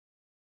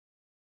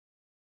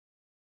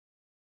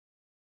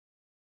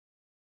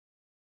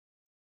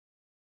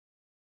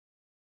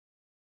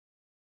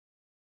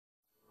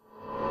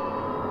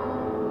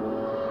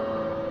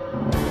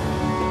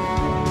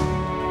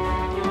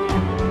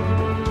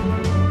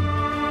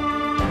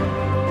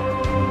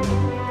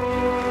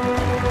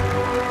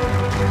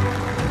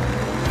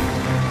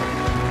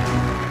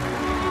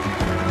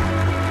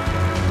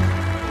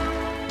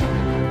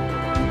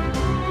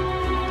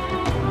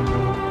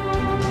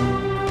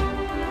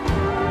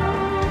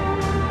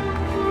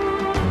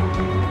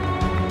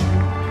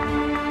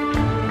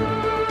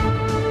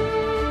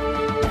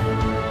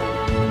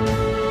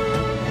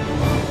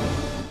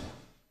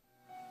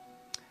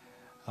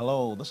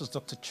this is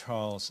Dr.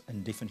 Charles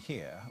Ndifon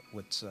here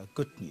with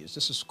good news.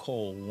 This is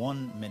called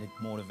 1 Minute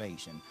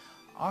Motivation.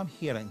 I'm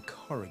here to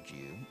encourage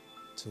you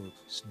to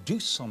do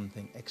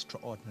something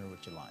extraordinary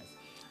with your life.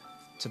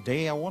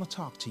 Today I want to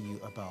talk to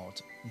you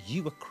about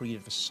you were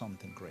created for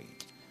something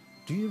great.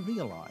 Do you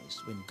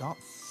realize when God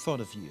thought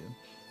of you,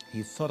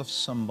 He thought of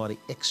somebody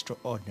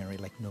extraordinary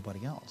like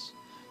nobody else?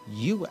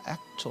 You were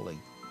actually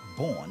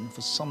born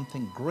for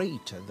something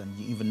greater than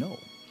you even know.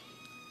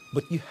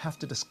 But you have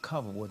to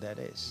discover what that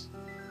is.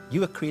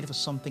 You were created for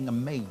something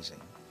amazing.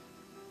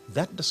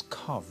 That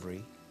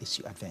discovery is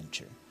your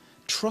adventure.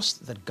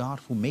 Trust that God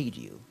who made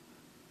you,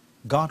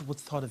 God who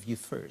thought of you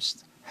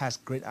first, has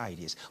great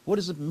ideas. What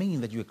does it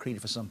mean that you were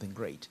created for something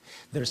great?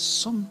 There's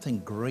something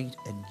great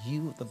in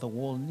you that the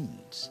world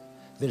needs.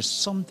 There's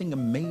something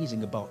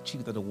amazing about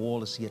you that the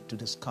world is yet to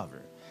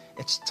discover.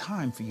 It's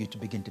time for you to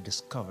begin to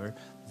discover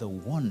the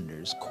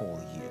wonders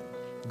called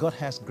you. God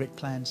has great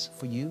plans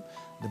for you.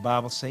 The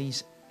Bible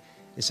says,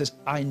 it says,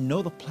 I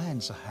know the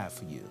plans I have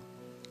for you.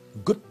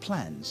 Good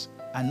plans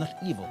and not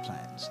evil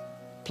plans.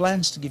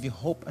 Plans to give you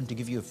hope and to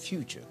give you a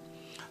future.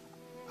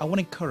 I want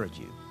to encourage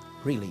you.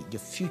 Really, your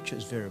future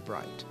is very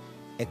bright.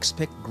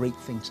 Expect great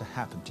things to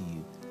happen to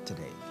you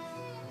today.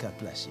 God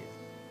bless you.